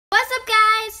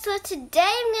so today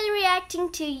I'm going to be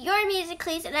reacting to your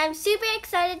Musical.lys, and I'm super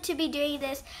excited to be doing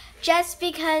this just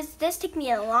because this took me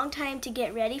a long time to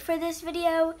get ready for this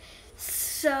video.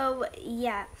 So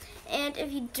yeah, and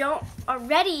if you don't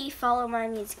already follow my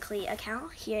Musical.lys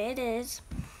account, here it is.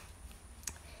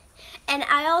 And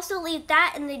I also leave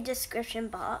that in the description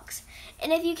box.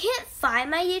 And if you can't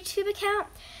find my YouTube account,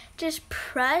 just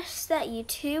press that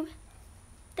YouTube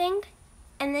thing,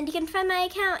 and then you can find my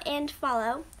account and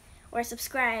follow or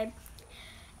subscribe.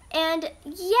 And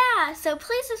yeah, so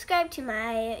please subscribe to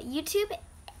my YouTube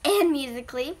and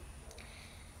Musical.lys.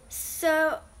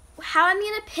 So how I'm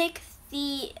gonna pick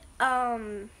the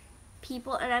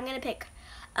people, and I'm gonna pick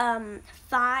 5.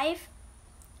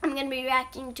 I'm gonna be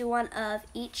reacting to one of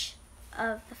each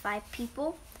of the 5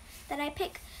 people that I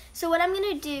pick. So what I'm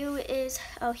gonna do is,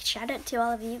 shout out to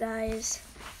all of you guys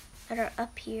that are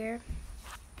up here.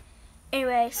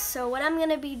 Anyway, so what I'm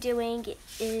gonna be doing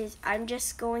is I'm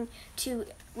just going to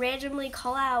randomly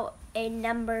call out a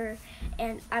number,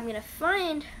 and I'm gonna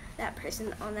find that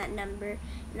person on that number,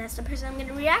 and that's the person I'm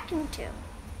gonna be reacting to.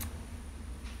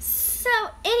 So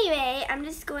anyway, I'm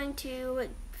just going to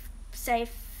say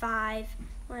 5.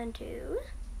 1, 2,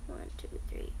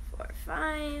 3, 4,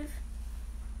 5.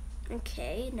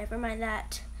 Okay, never mind,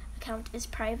 that account is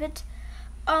private.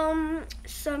 So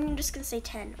I'm just gonna say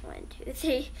 10. 1, 2,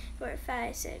 3, 4,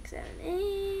 5, 6, 7, 8,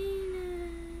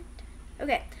 9,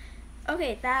 10.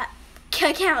 Okay, that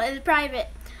account is private.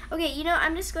 Okay, you know,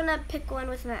 I'm just gonna pick one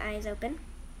with my eyes open.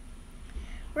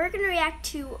 We're gonna react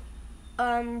to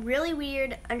really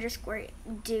weird underscore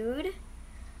dude.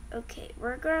 Okay,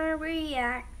 we're gonna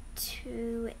react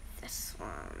to this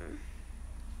one,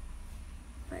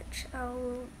 which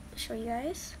I'll show you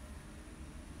guys.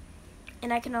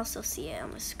 And I can also see it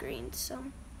on the screen, so.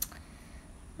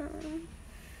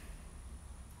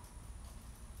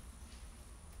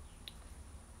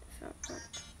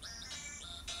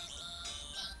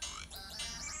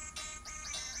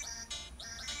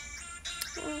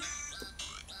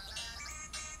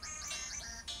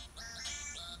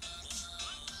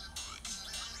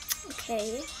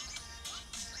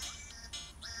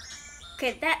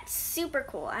 Okay, that's super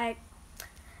cool. I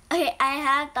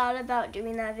had thought about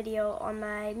doing that video on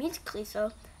my Musical.lys,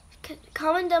 so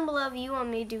comment down below if you want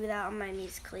me to do that on my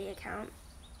Musical.lys account.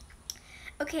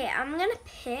 Okay, I'm gonna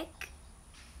pick,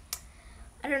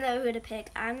 I don't know who to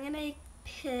pick. I'm gonna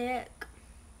pick,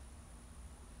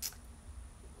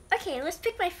 okay, let's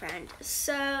pick my friend.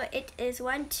 So it is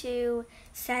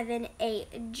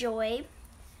 1278 Joy,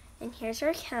 and here's her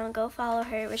account. Go follow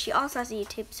her, but she also has a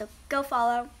YouTube, so go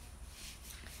follow.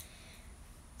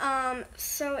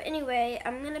 So anyway,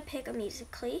 I'm gonna pick a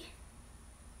Musical.lys.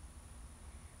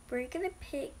 We're gonna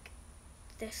pick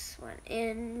this one,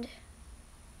 and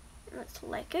let's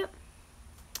like it.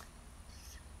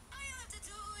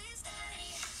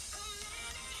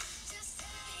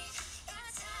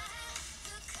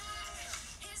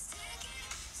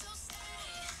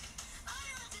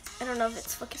 I don't know if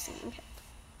it's focusing. Okay.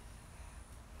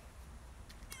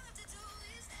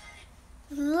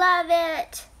 Love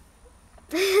it.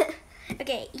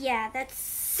 Okay, yeah, that's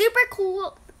super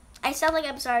cool. I sound like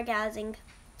I'm sarcasming,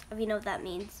 if you know what that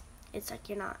means. It's like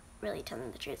you're not really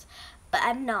telling the truth, but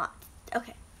I'm not.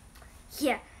 Okay,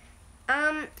 yeah.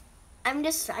 I'm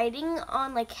deciding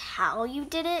on like how you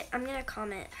did it. I'm gonna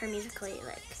comment her Musical.lys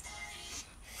like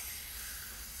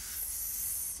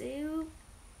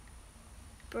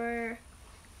super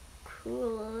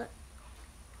cool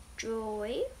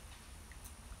Joy.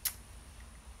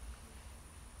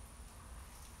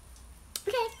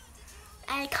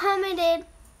 I commented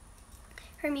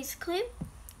her Musical.lys.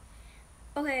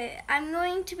 Okay, I'm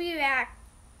going to be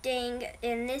reacting,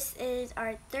 and this is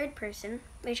our 3rd person,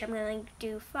 which I'm going to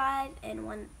do 5 and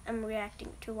 1. I'm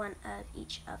reacting to one of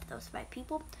each of those 5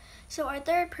 people. So our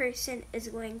 3rd person is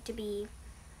going to be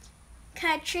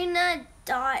Katrina ...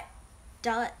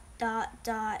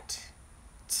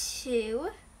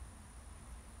 2.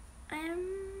 I'm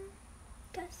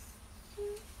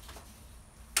guessing.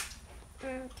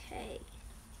 Okay.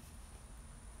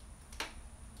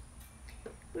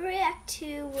 React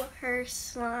to her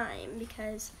slime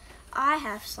because I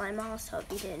have slime also,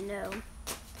 if you didn't know.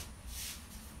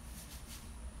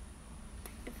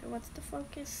 If it wants to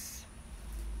focus.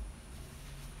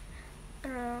 I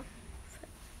don't know.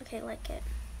 Okay, like it.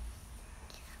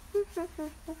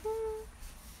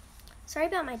 Sorry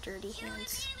about my dirty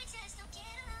hands.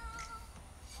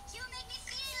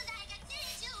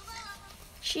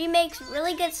 She makes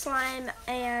really good slime,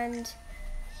 and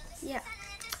yeah.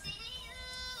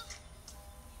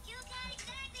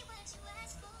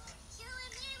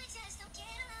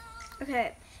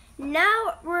 Okay,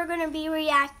 now we're gonna be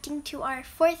reacting to our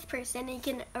fourth person. You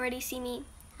can already see me.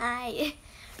 Hi.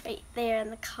 Right there in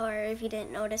the car if you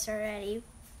didn't notice already.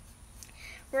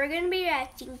 We're gonna be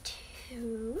reacting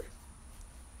to,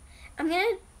 I'm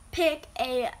gonna pick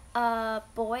a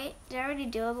boy. Did I already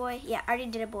do a boy? Yeah, I already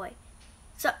did a boy.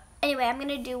 So anyway, I'm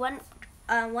gonna do one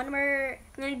more,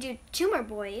 I'm gonna do 2 more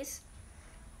boys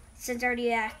since I already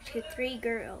reacted to 3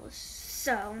 girls.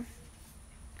 So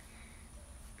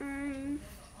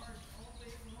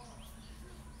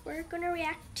we're gonna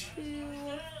react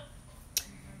to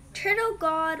Turtle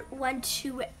God 1,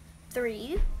 2,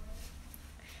 3.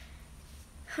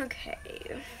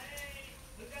 Okay.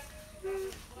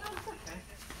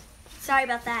 Sorry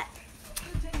about that.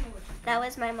 That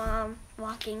was my mom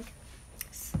walking,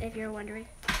 if you're wondering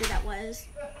who that was.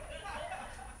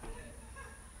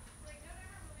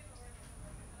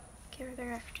 Okay, we're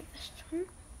gonna after this one.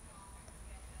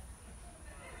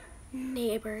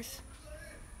 Neighbors.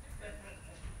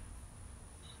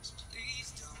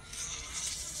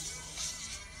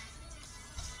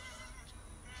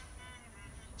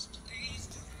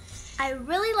 I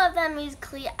really love that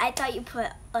Musical.ly. I thought you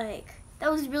put, like, that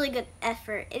was really good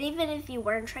effort. And even if you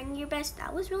weren't trying your best,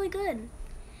 that was really good.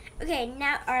 Okay,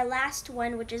 now our last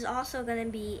one, which is also gonna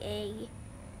be a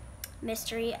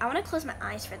mystery. I wanna close my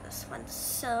eyes for this one.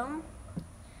 So,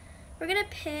 we're gonna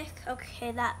pick, okay,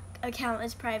 that account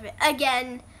is private.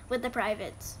 Again, with the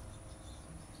privates.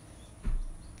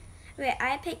 Okay,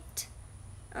 I picked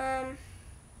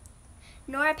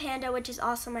Nora Panda, which is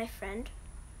also my friend.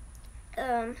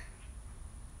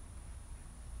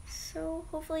 So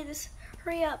hopefully this,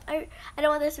 hurry up. I don't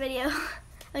want this video.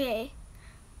 Okay.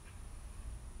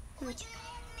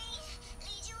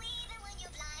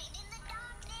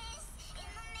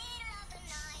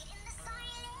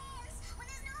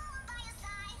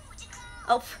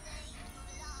 Oh.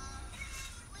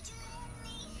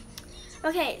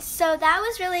 Okay, so that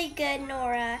was really good,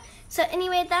 Nora. So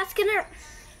anyway, that's gonna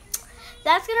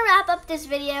wrap up this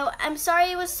video. I'm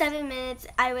sorry it was 7 minutes.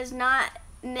 I was not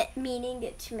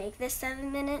meaning to make this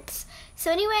 7 minutes. So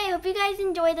anyway, I hope you guys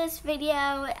enjoyed this video.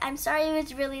 I'm sorry it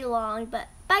was really long, but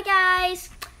bye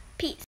guys. Peace.